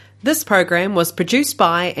This program was produced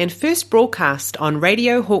by and first broadcast on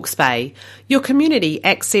Radio Hawke's Bay, your community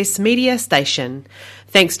access media station.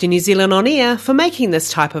 Thanks to New Zealand On Air for making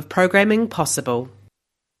this type of programming possible.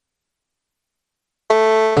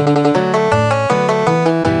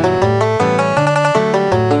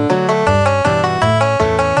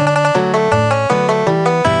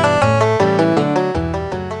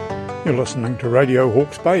 You're listening to Radio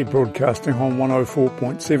Hawke's Bay, broadcasting on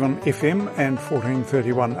 104.7 FM and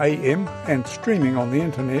 1431 AM and streaming on the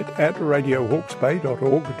internet at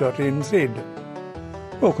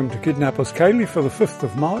radiohawksbay.org.nz. Welcome to Kidnappers Kaylee for the 5th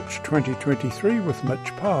of March 2023 with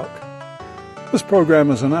Mitch Park. This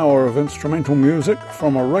program is an hour of instrumental music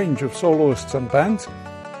from a range of soloists and bands,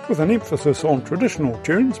 with an emphasis on traditional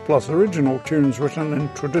tunes plus original tunes written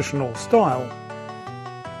in traditional style.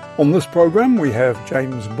 On this program we have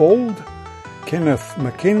James Bald, Kenneth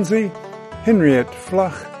Mackenzie, Henriette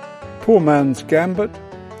Flach, Poor Man's Gambit,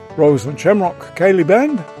 Rose and Shamrock Kaylee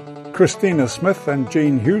Band, Christina Smith and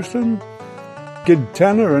Jean Houston, Gid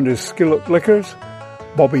Tanner and his Skillet Liquors,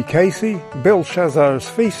 Bobby Casey, Belshazzar's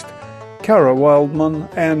Feast, Cara Wildman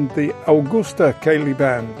and the Augusta Kaylee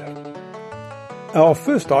Band. Our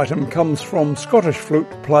first item comes from Scottish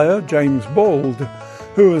flute player James Bald,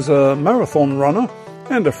 who is a marathon runner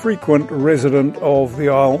and a frequent resident of the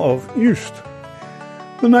Isle of Uist.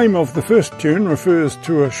 The name of the first tune refers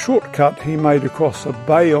to a shortcut he made across a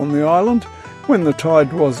bay on the island when the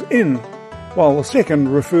tide was in, while the second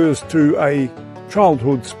refers to a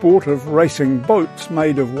childhood sport of racing boats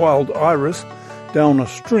made of wild iris down a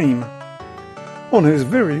stream. On his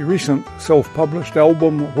very recent self-published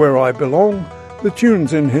album Where I Belong, the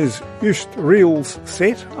tunes in his Uist Reels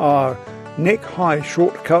set are Neck High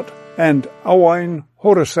Shortcut and Awain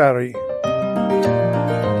Horasari.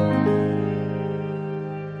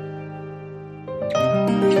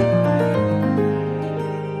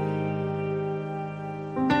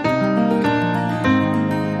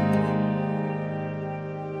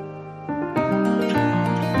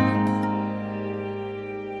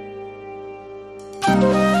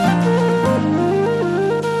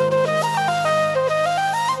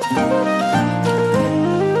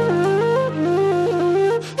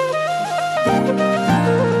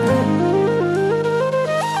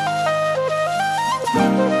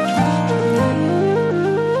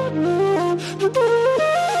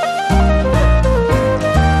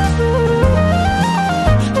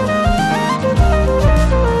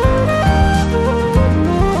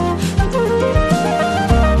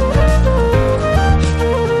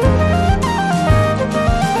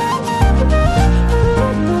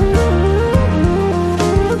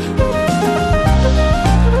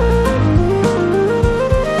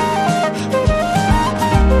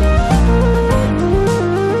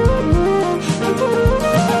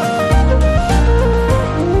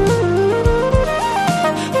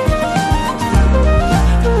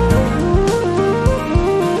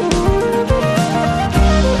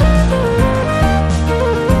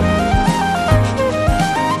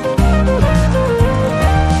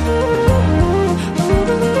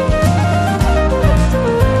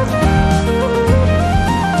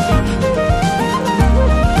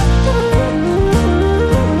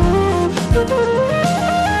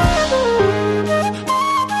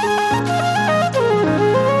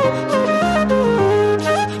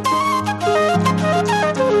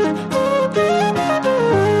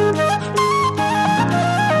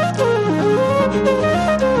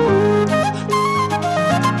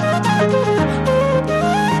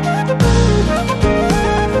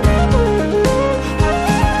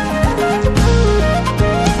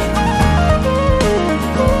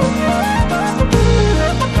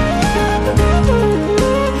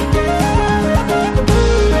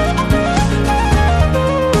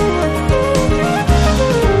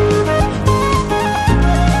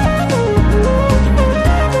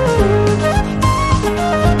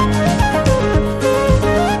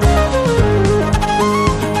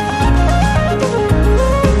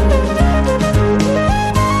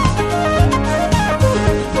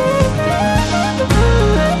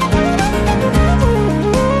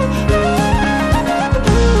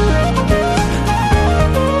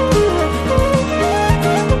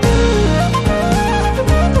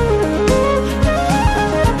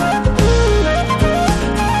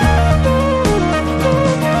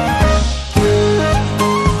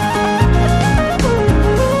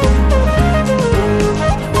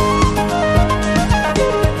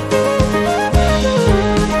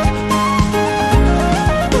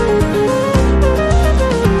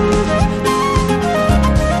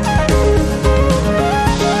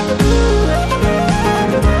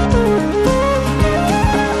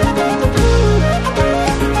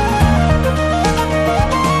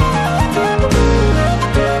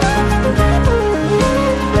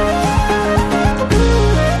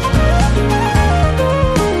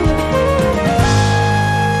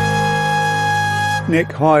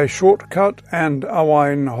 Neck High Shortcut and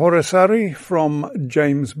Awain Horesari from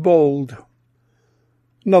James Bold.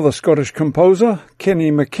 Another Scottish composer, Kenny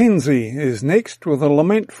Mackenzie, is next with a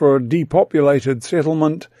lament for a depopulated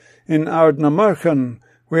settlement in Ardnamurchan,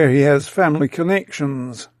 where he has family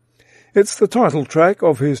connections. It's the title track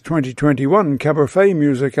of his 2021 Cabaret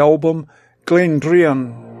music album,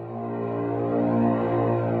 Glendrian.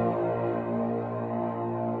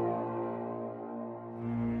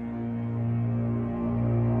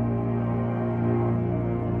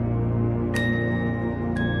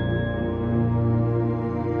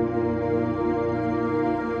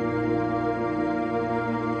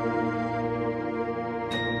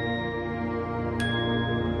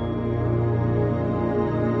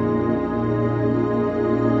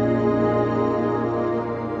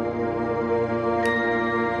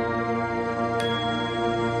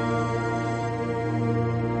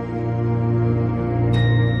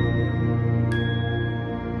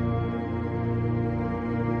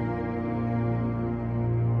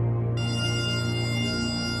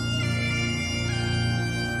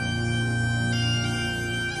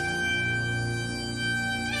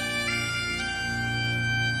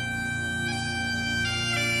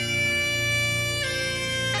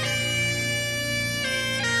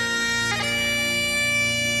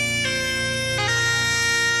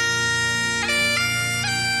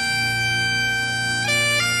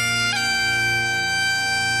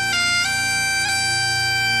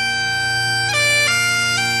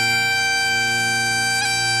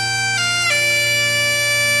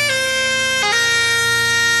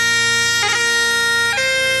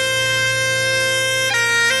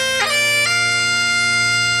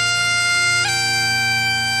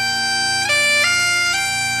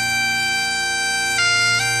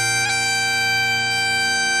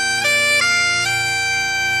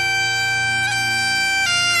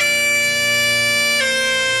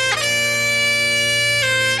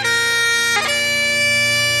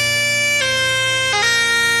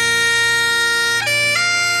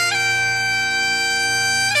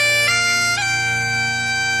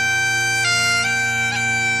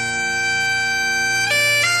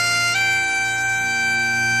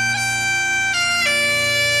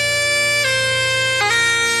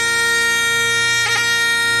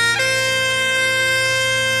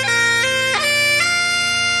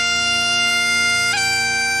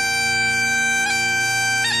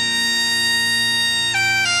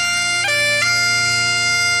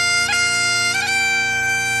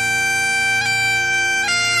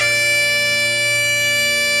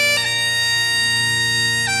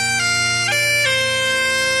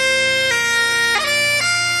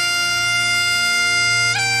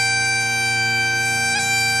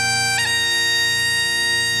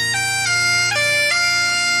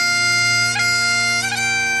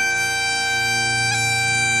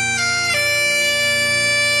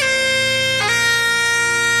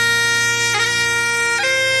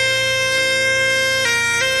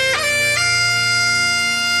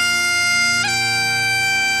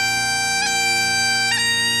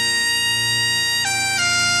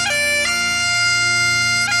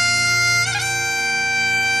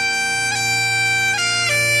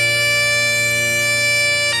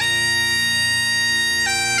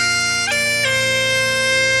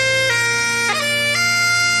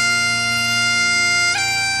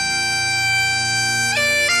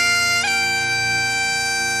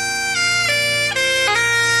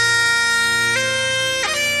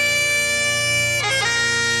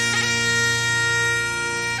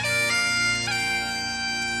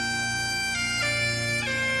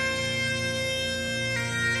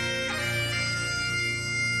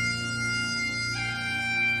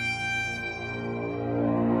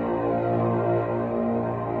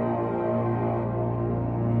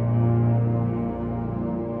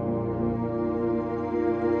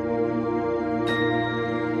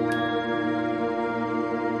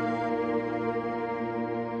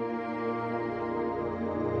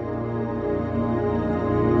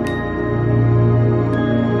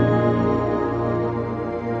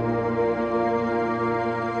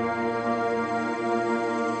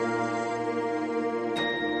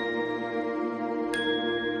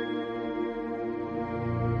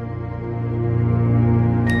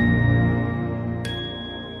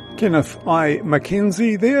 Kenneth I.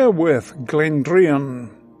 Mackenzie there with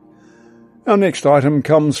Glendrian. Our next item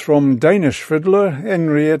comes from Danish fiddler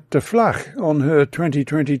Henriette de Vlach on her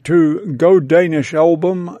 2022 Go Danish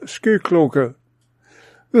album Skukloke.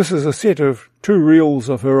 This is a set of 2 reels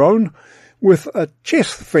of her own with a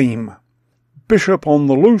chess theme, Bishop on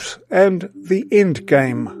the Loose and The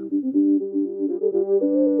Endgame.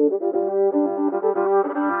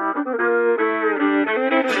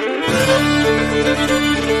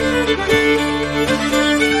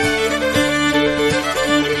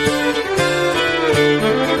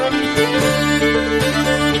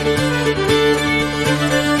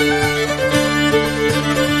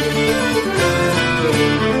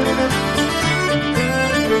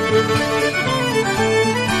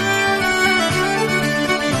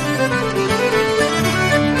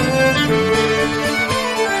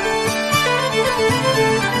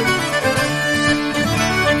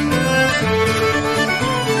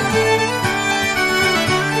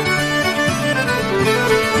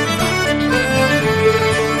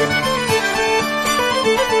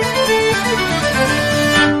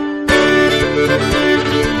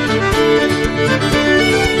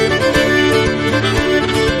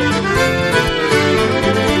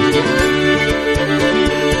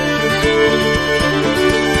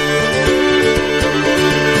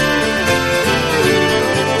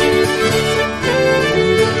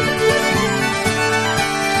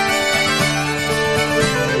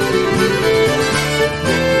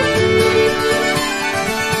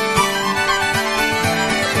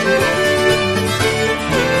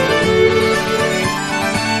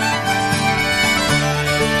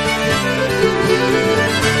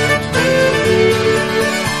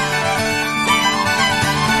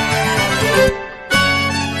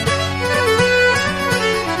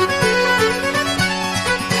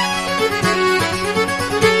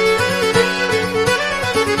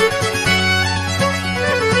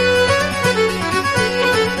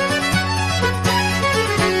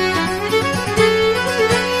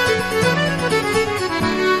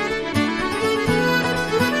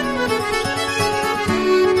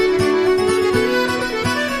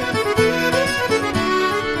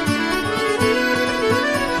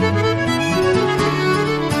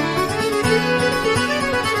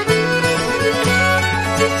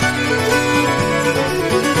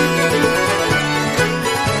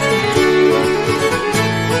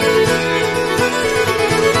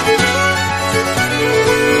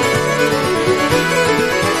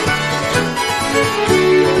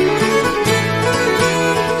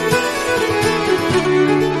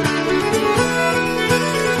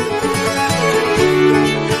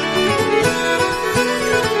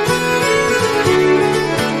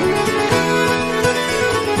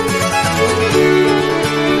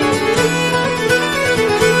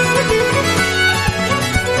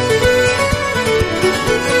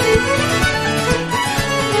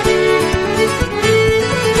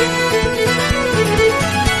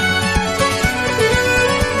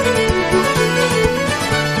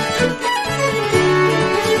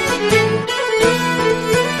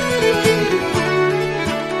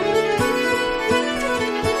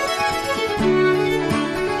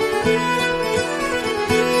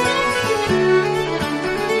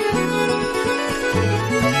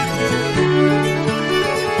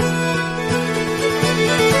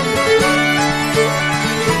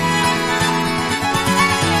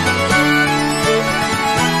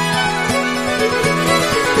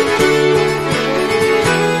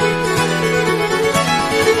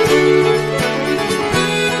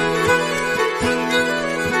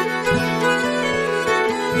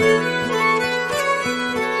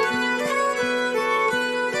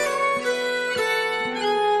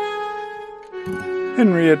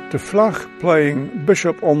 Henriette de Vlag playing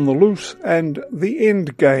Bishop on the Loose and The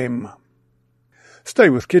End Game. Stay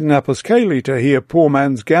with Kidnappers Ceilidh to hear Poor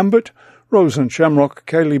Man's Gambit, Rose and Shamrock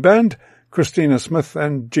Ceilidh Band, Christina Smith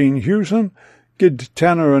and Gene Hewson, Gid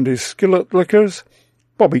Tanner and his Skillet Lickers,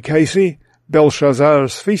 Bobby Casey,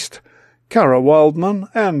 Belshazzar's Feast, Cara Wildman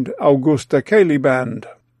and Augusta Ceilidh Band.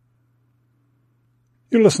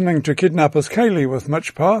 You're listening to Kidnappers Ceilidh with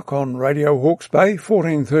Mitch Park on Radio Hawke's Bay,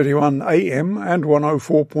 1431 AM and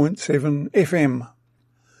 104.7 FM.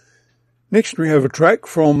 Next we have a track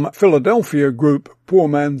from Philadelphia group Poor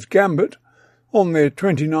Man's Gambit on their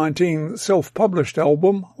 2019 self-published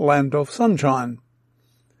album Land of Sunshine,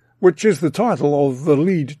 which is the title of the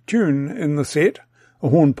lead tune in the set, a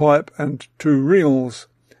hornpipe and two reels.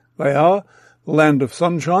 They are Land of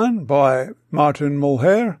Sunshine by Martin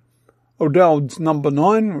Mulhare, O'Dowd's Number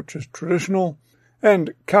 9, which is traditional,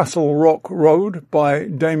 and Castle Rock Road by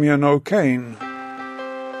Damien O'Kane.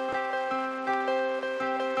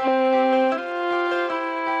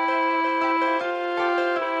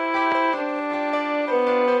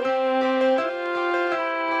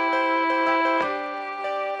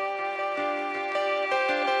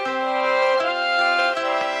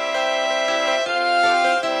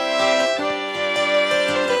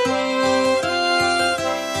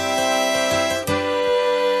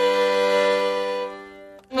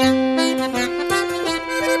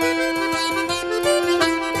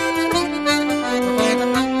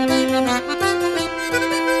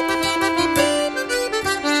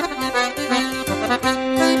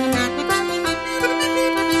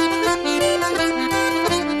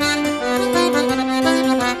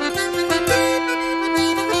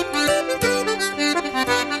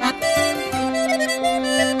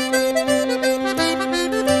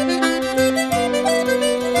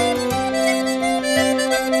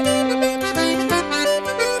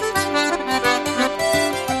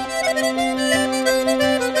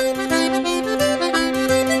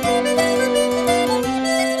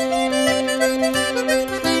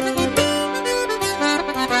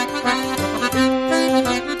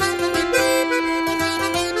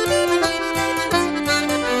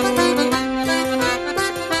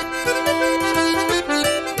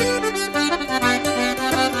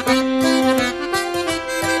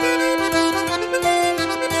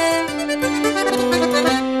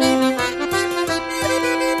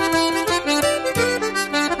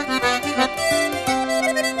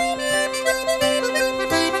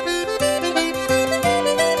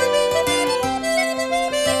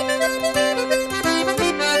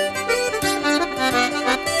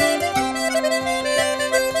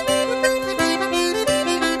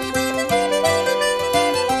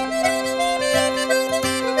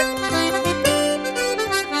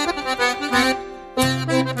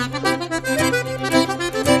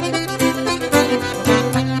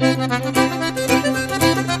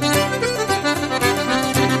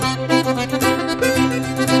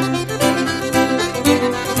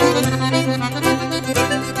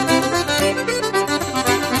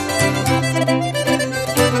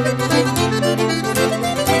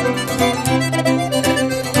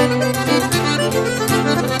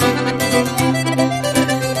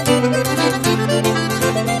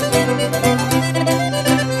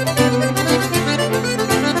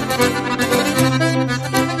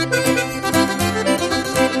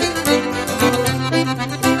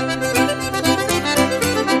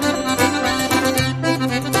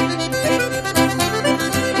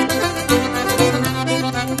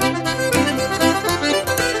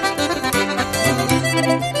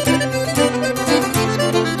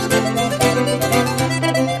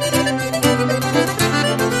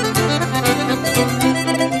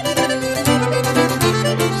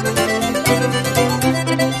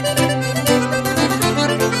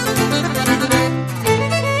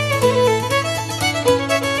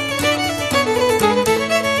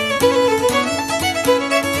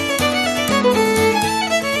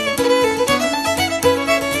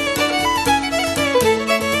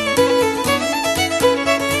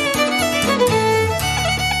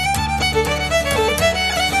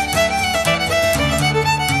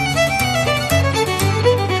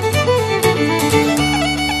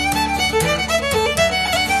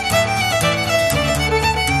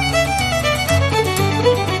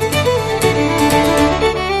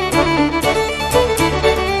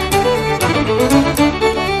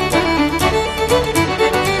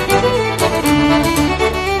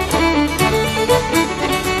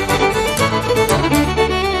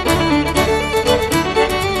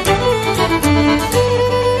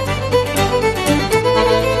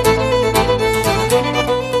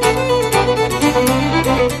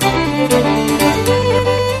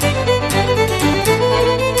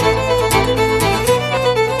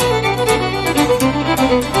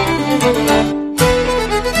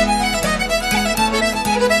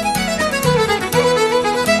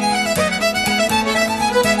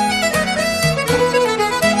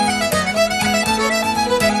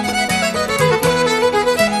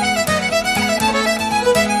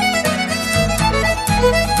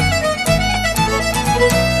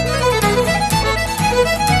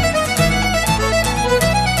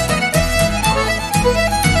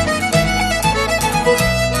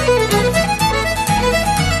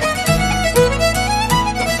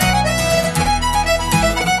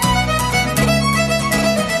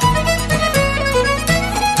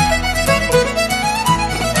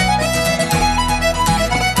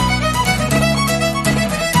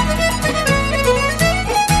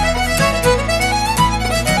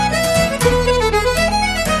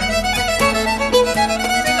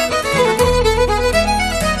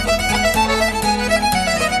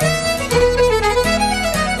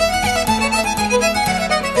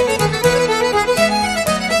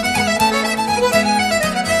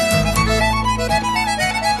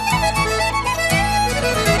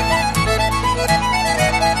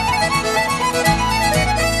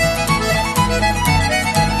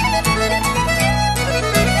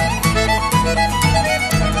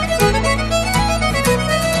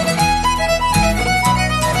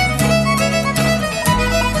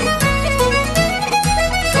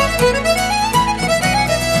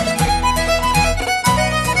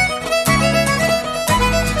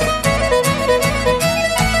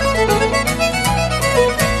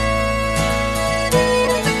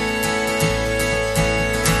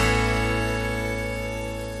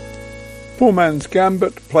 Poor Man's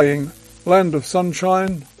Gambit playing Land of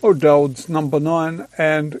Sunshine, O'Dowd's Number 9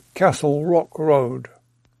 and Castle Rock Road.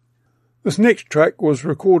 This next track was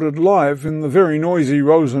recorded live in the very noisy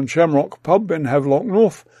Rose and Shamrock pub in Havelock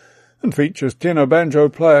North and features tenor banjo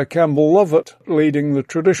player Campbell Lovett leading the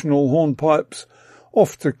traditional hornpipes,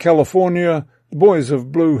 Off to California, The Boys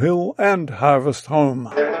of Blue Hill and Harvest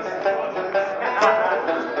Home.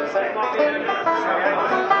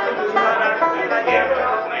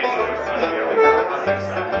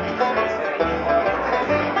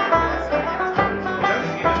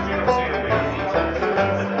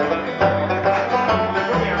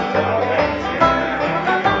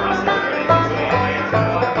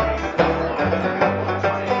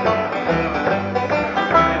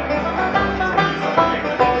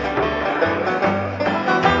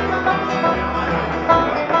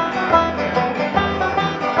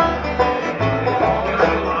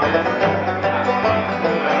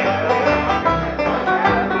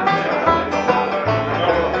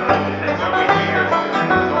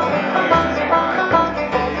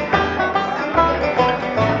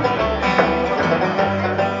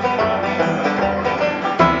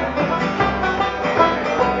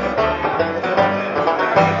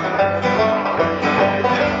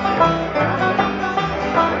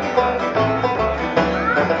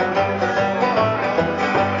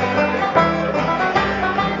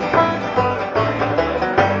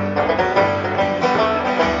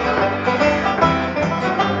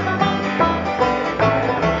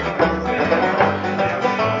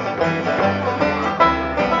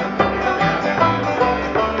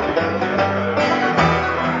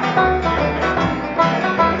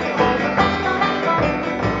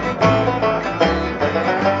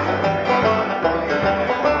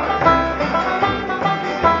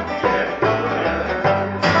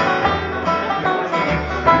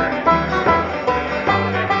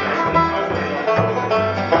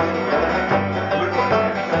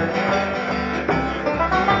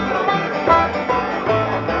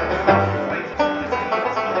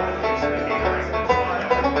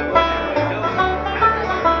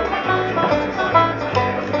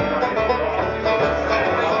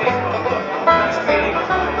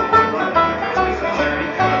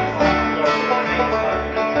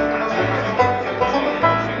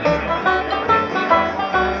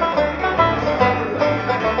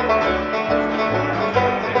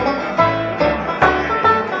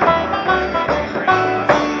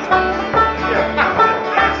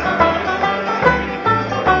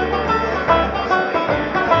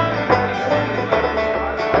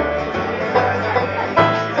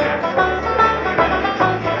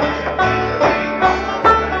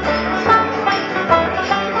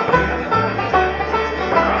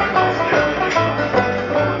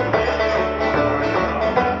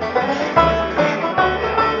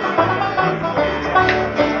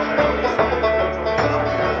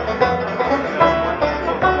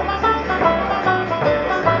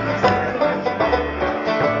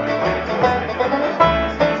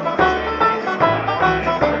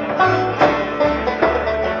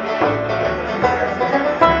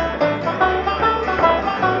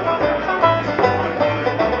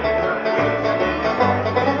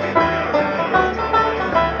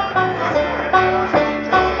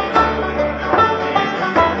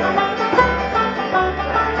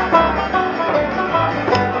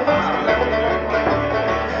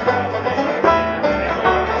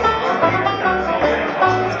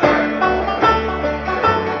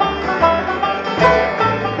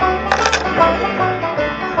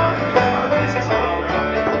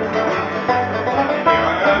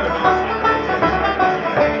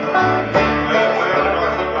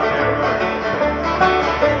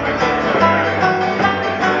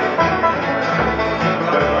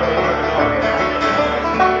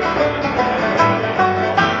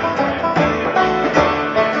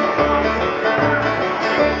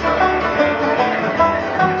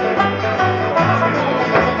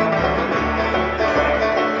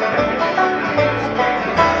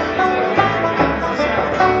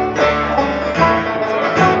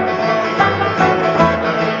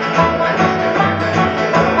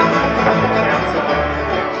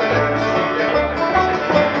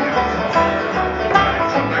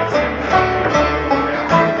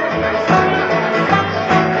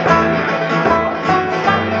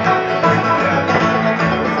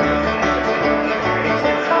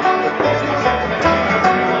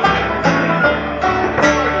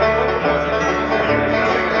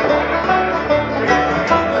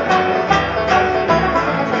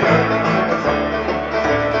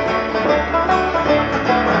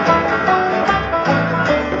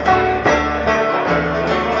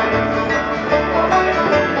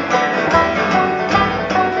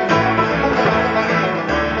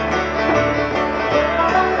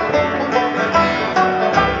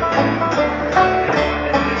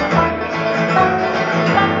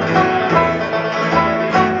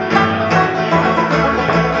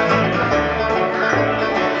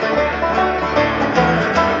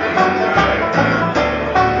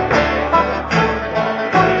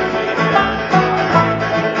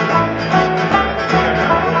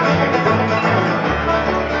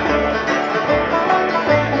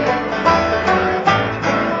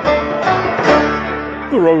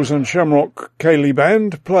 Rose and Shamrock Ceilidh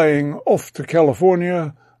Band playing Off to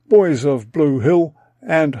California, Boys of Blue Hill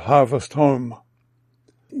and Harvest Home.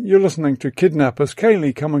 You're listening to Kidnappers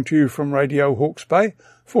Ceilidh, coming to you from Radio Hawke's Bay,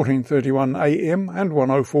 1431 AM and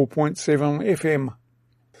 104.7 FM.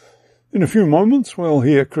 In a few moments we'll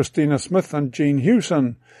hear Christina Smith and Gene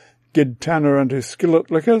Hewson, Gid Tanner and his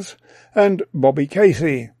Skillet Lickers, and Bobby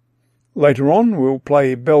Casey. Later on we'll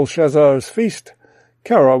play Belshazzar's Feast,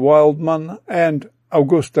 Cara Wildman and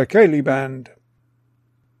Augusta Ceilidh Band.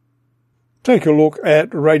 Take a look at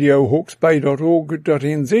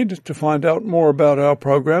radiohawksbay.org.nz to find out more about our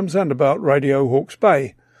programs and about Radio Hawke's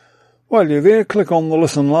Bay. While you're there, click on the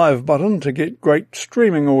Listen Live button to get great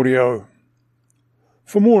streaming audio.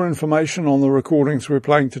 For more information on the recordings we're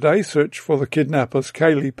playing today, search for the Kidnappers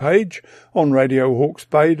Ceilidh page on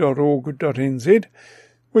radiohawksbay.org.nz,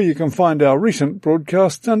 where you can find our recent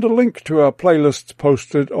broadcasts and a link to our playlists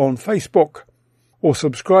posted on Facebook. Or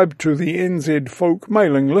subscribe to the NZ Folk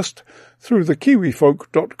mailing list through the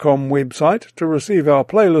kiwifolk.com website to receive our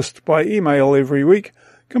playlist by email every week,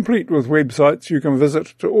 complete with websites you can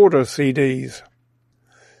visit to order CDs.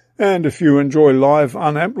 And if you enjoy live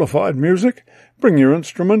unamplified music, bring your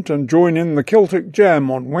instrument and join in the Celtic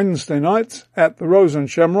Jam on Wednesday nights at the Rose and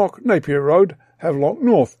Shamrock, Napier Road, Havelock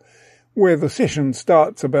North, where the session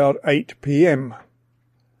starts about 8 p.m.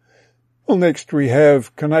 Well, next we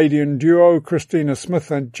have Canadian duo Christina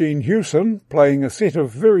Smith and Gene Hewson playing a set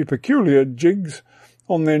of very peculiar jigs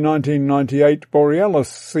on their 1998 Borealis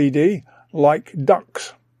CD, Like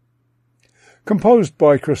Ducks. Composed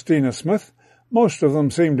by Christina Smith, most of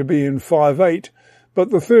them seem to be in 5/8, but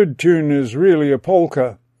the third tune is really a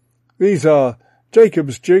polka. These are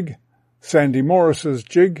Jacob's Jig, Sandy Morris's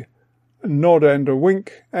Jig, a Nod and a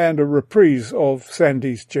Wink, and a reprise of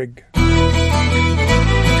Sandy's Jig.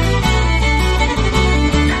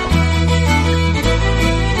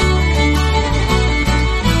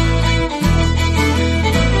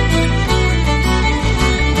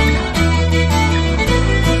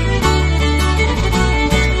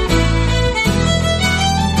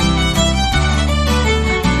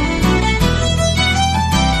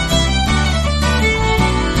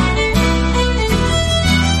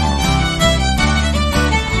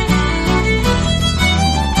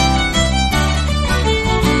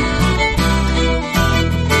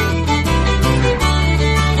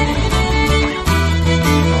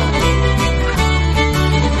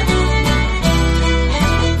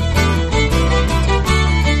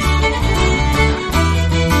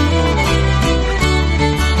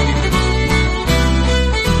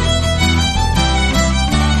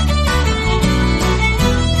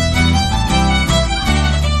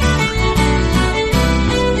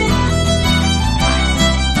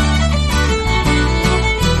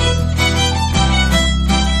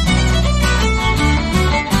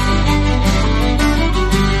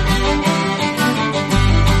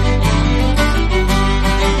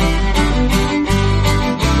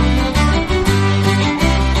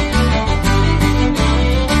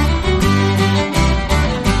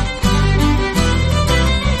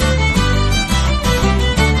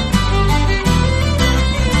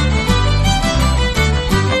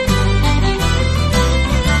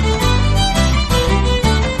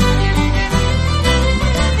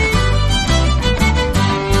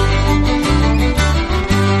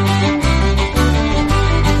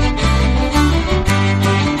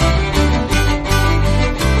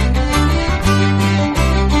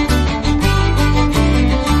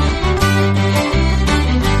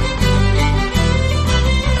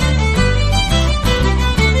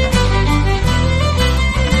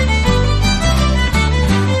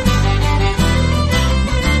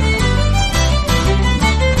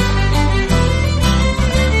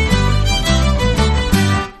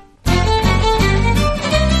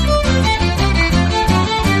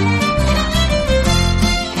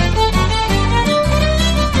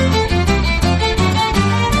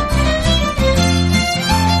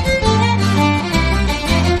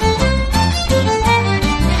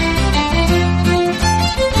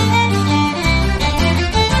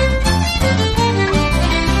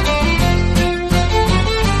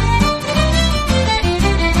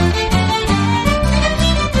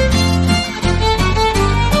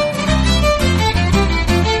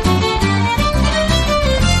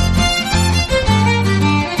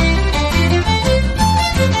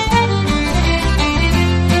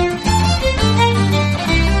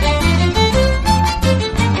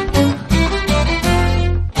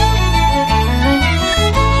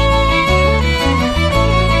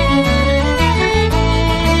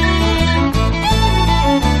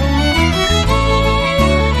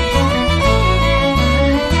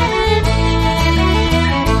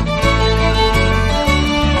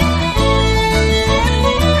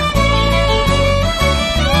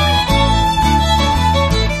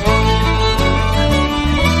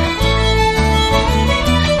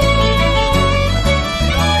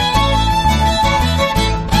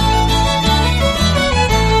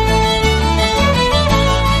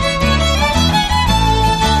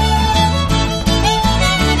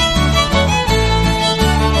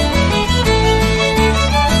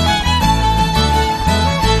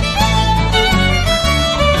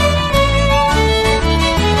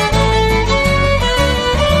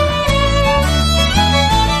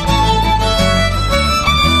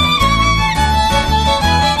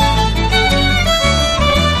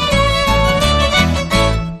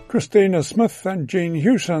 Christina Smith and Jean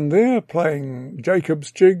Hewson there playing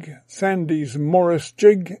Jacob's Jig, Sandy's Morris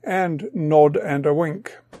Jig and Nod and a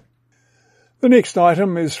Wink. The next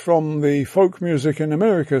item is from the Folk Music in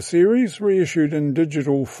America series, reissued in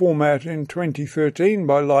digital format in 2013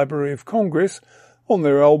 by Library of Congress on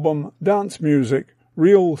their album Dance Music,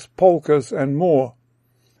 Reels, Polkas and More.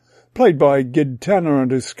 Played by Gid Tanner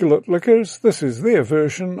and his Skillet Lickers, this is their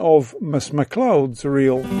version of Miss McLeod's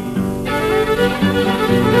Reel.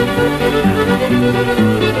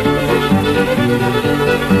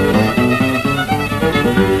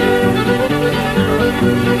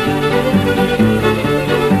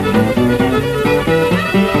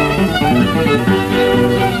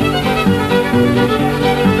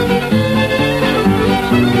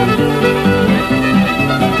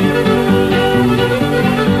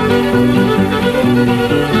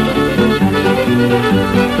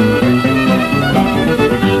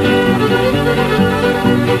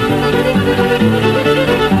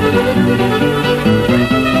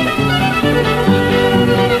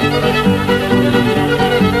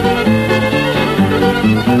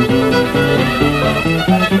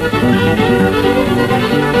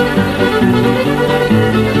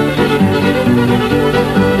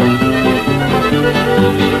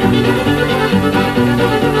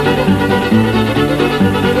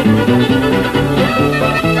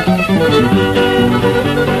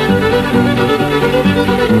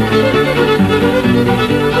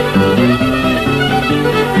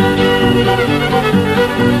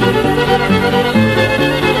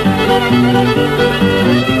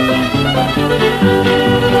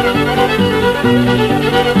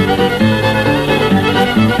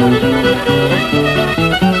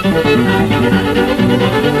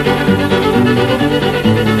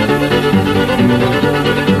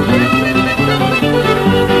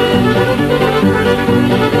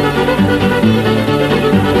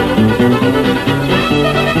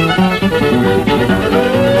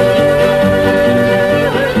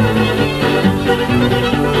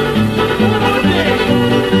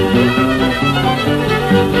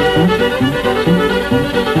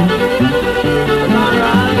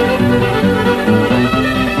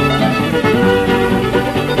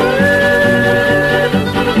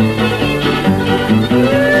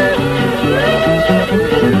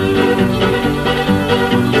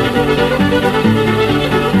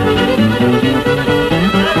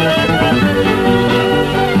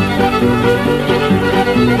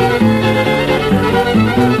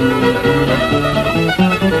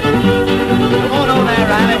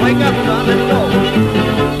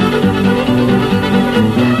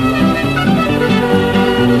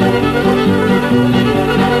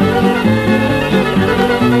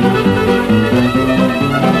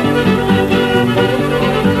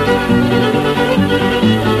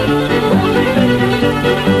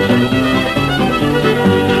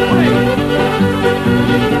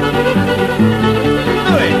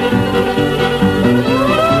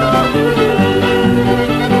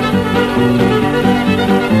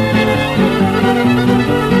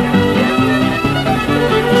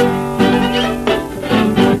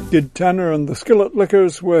 Gid Tanner and the Skillet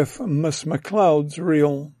Lickers with Miss McLeod's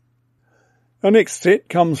Reel. Our next set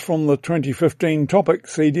comes from the 2015 Topic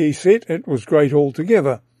CD set, It Was Great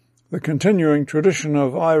Altogether, the continuing tradition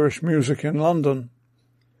of Irish music in London.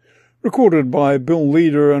 Recorded by Bill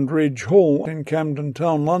Leader and Reg Hall in Camden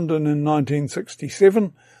Town, London in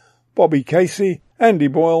 1967, Bobby Casey, Andy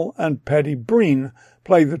Boyle and Paddy Breen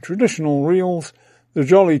play the traditional reels, The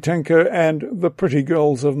Jolly Tinker and The Pretty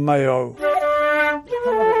Girls of Mayo.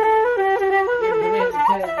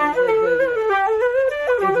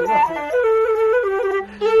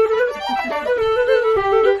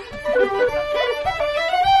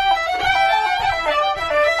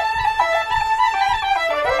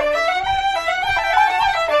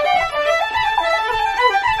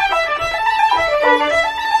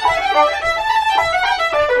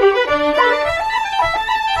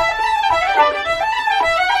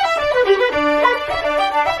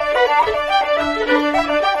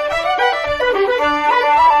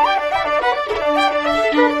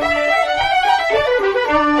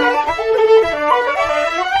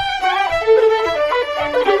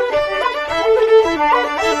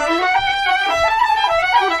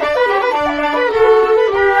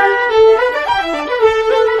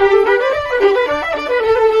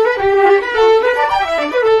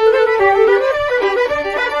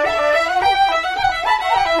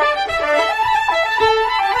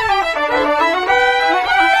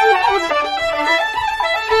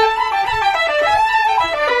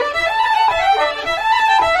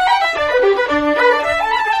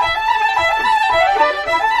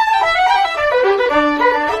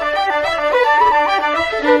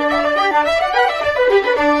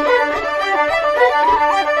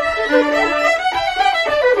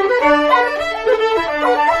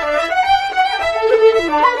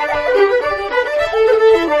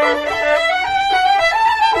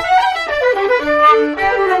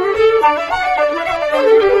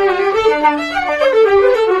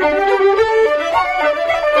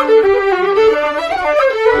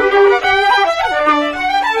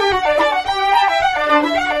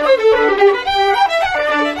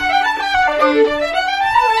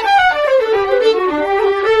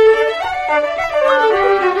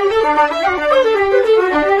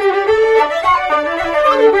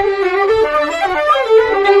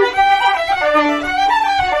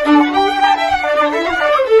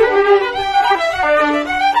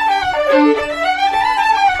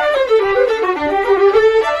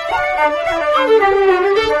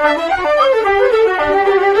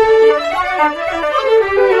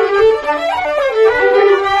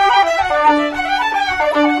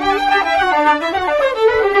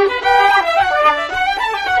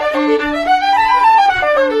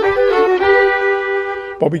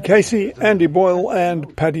 Bobby Casey, Andy Boyle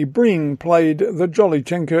and Paddy Breen played The Jolly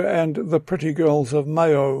Tinker and The Pretty Girls of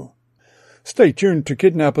Mayo. Stay tuned to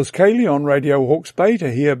Kidnappers Ceilidh on Radio Hawke's Bay to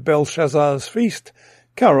hear Belshazzar's Feast,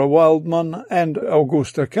 Cara Wildman and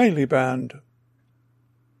Augusta Ceilidh Band.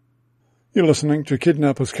 You're listening to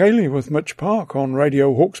Kidnappers Ceilidh with Mitch Park on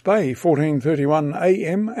Radio Hawke's Bay, 1431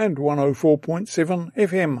 AM and 104.7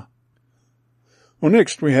 FM. Well,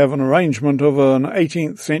 next we have an arrangement of an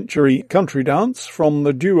 18th century country dance from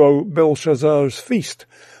the duo Belshazzar's Feast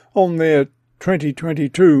on their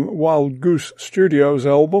 2022 Wild Goose Studios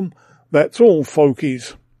album, That's All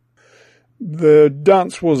Folkies. The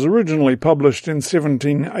dance was originally published in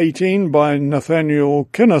 1718 by Nathaniel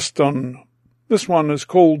Kynaston. This one is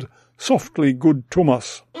called Softly Good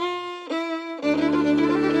Thomas.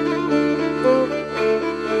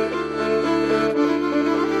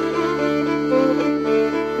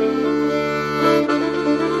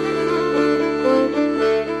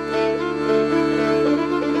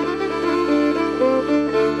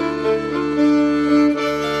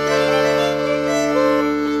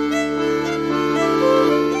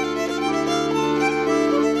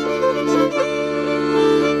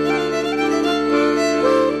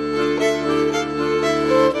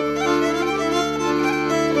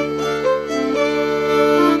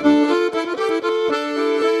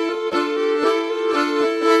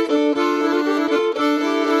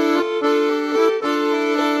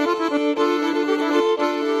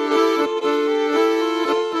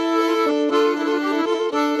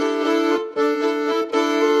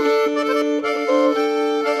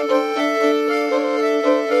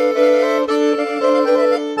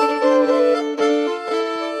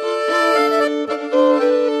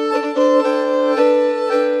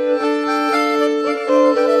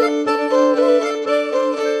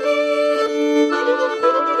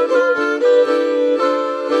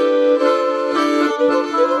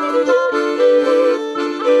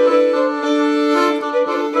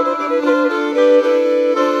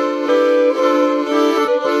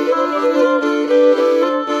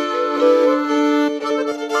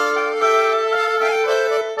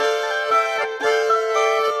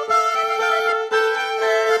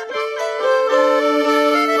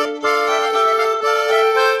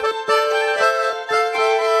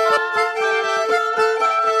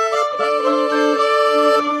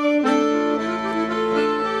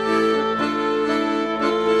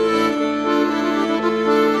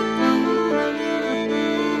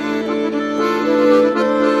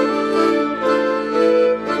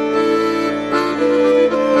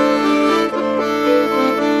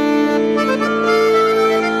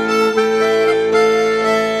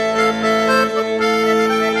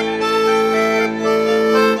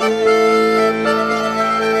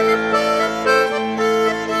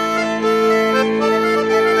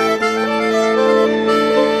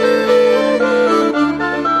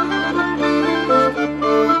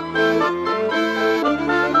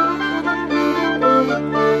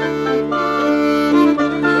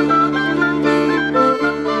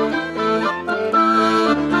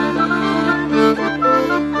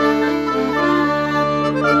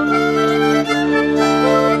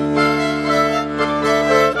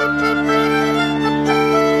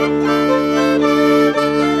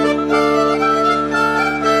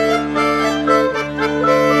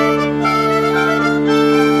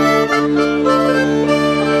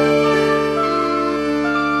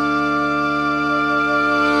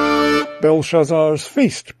 Belshazzar's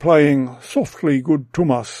Feast playing Softly Good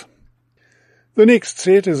Thomas. The next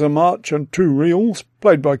set is a march and two reels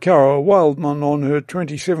played by Cara Wildman on her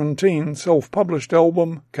 2017 self-published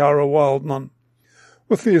album Cara Wildman,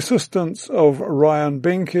 with the assistance of Ryan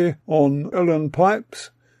Benke on uilleann pipes,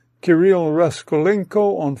 Kirill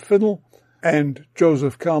Raskolenko on fiddle and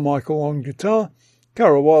Joseph Carmichael on guitar.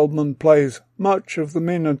 Cara Wildman plays much of the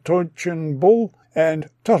Menatochen Bull and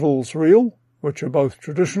Tuttle's Reel, which are both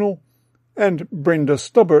traditional, and Brenda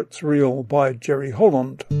Stubbert's Reel by Jerry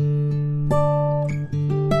Holland.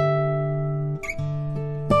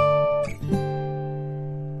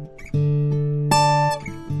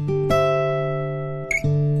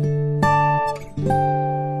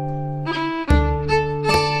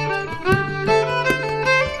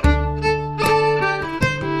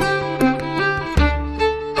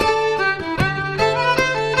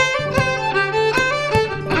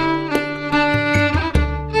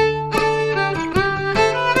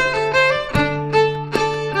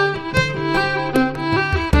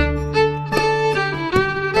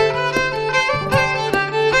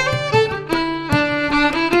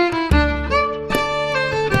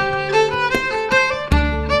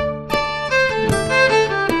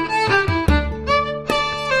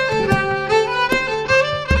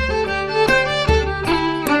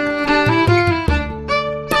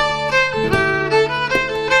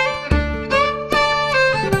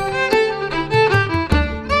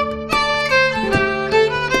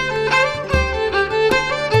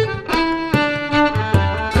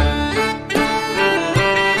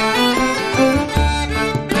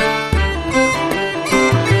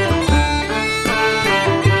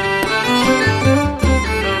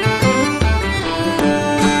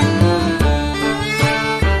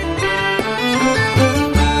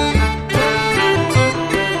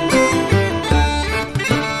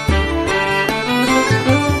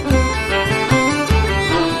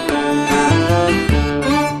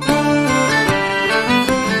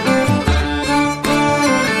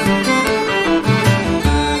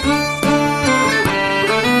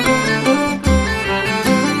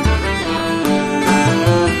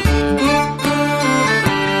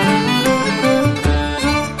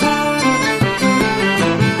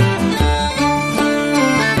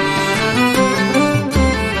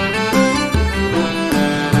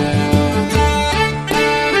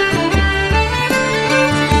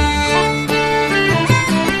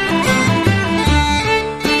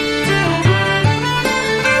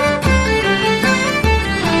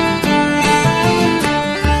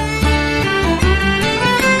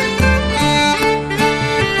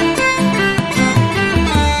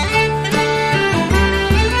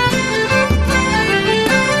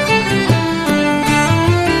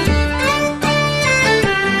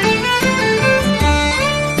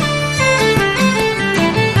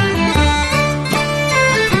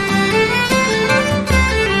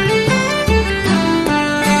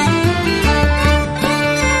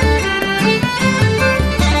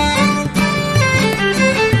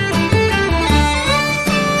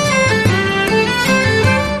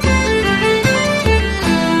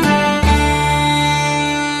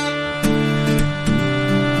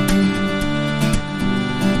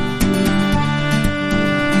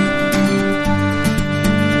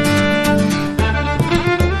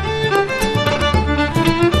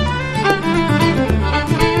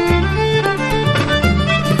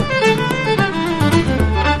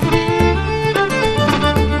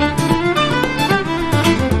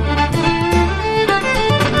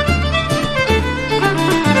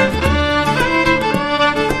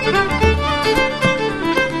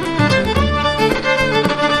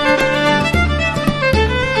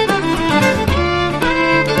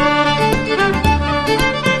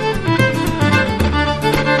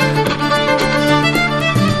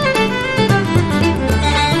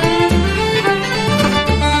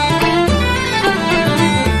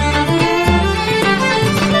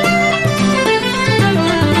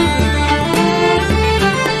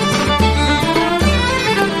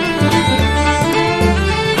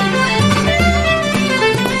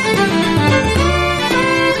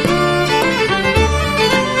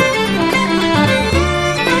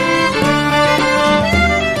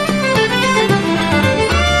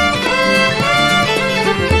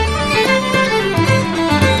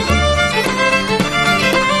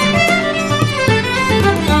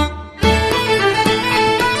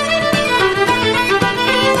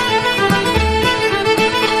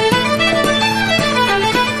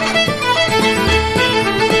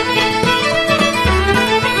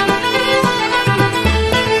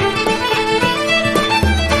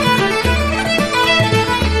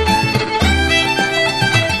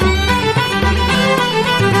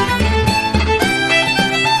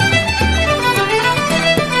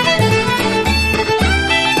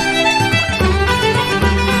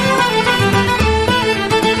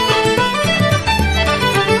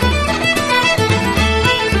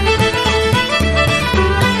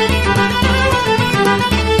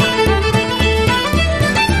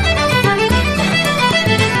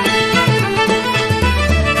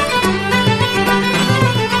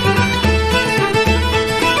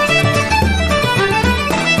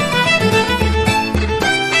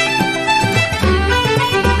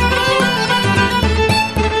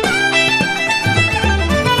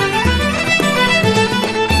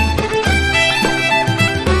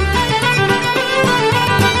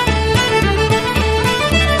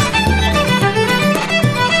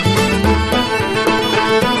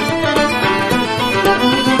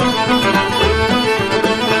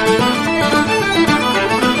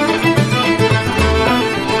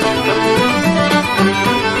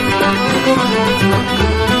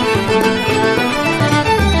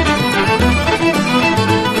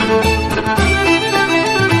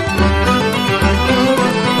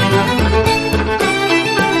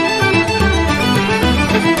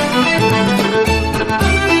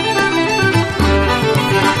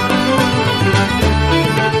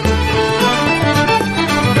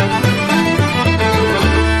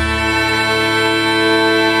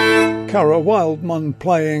 Tara Wildman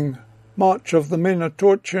playing March of the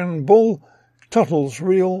Menotorchian Bull, Tuttle's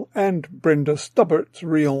Reel and Brenda Stubbert's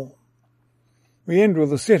Reel. We end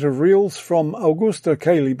with a set of reels from Augusta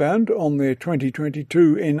Cayley Band on their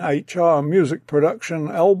 2022 NHR Music Production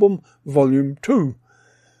album Volume 2.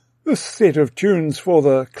 This set of tunes for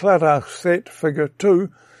the Clydach set Figure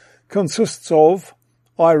 2 consists of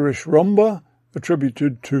Irish Rumba,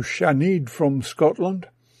 attributed to Sinead from Scotland,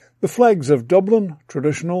 The Flags of Dublin,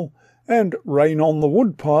 traditional, and Rain on the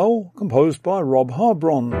Woodpile, composed by Rob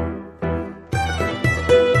Harbron.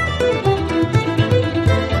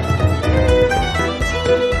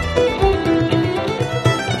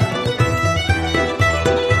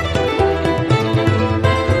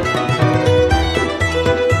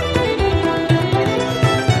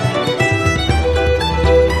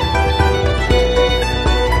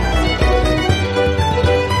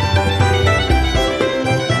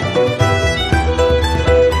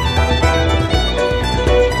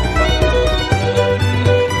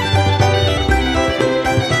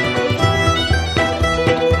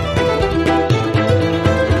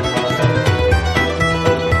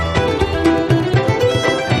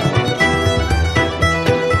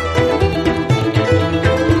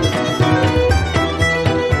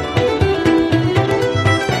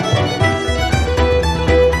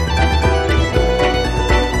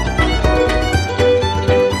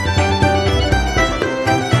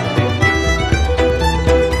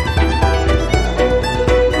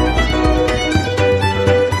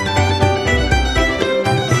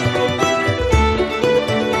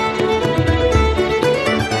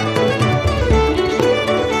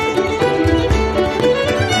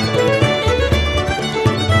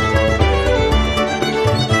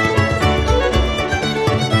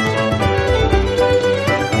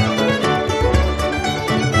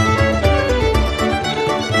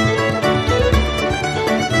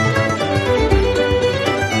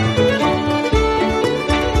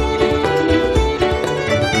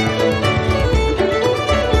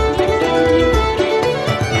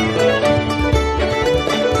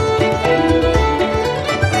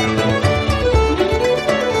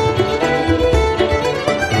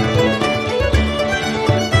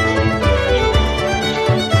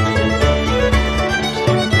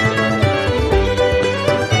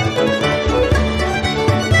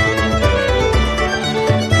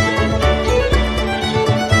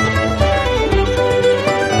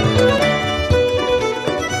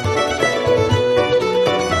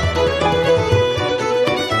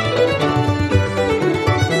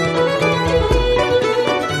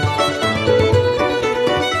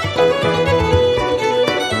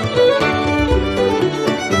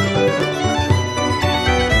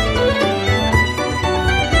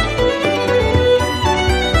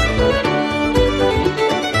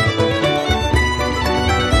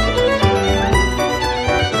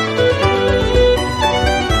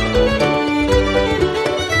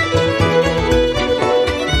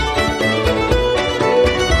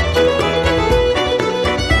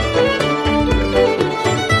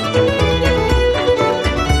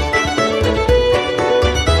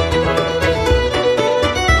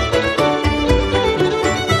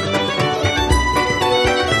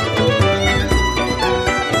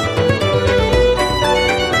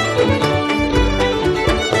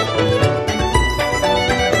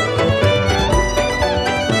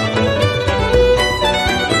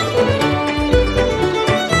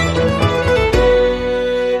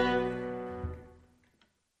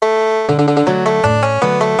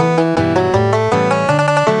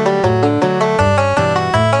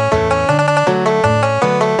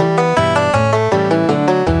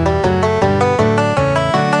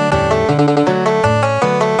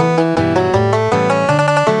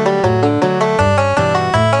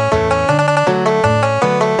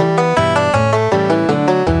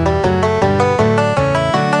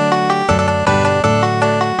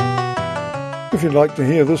 If you'd like to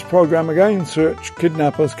hear this program again, search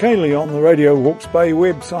Kidnappers Cayley on the Radio Hawke's Bay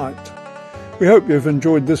website. We hope you've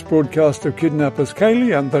enjoyed this broadcast of Kidnappers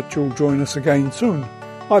Cayley and that you'll join us again soon,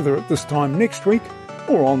 either at this time next week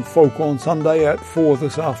or on Folk on Sunday at 4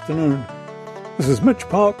 this afternoon. This is Mitch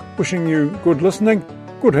Park wishing you good listening,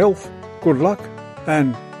 good health, good luck,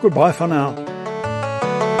 and goodbye for now.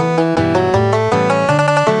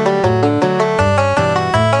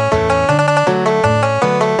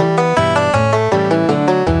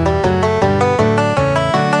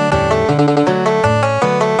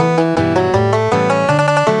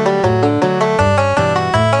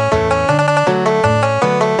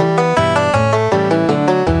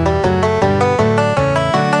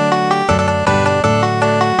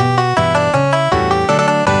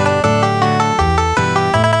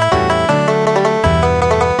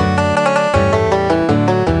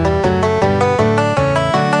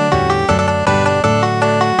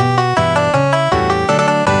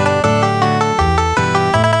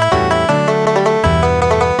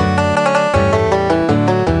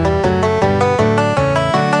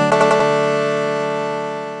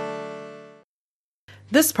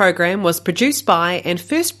 program was produced by and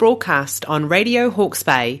first broadcast on Radio Hawke's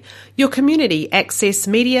Bay, your community access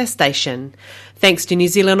media station. Thanks to New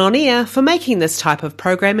Zealand On Air for making this type of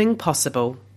programming possible.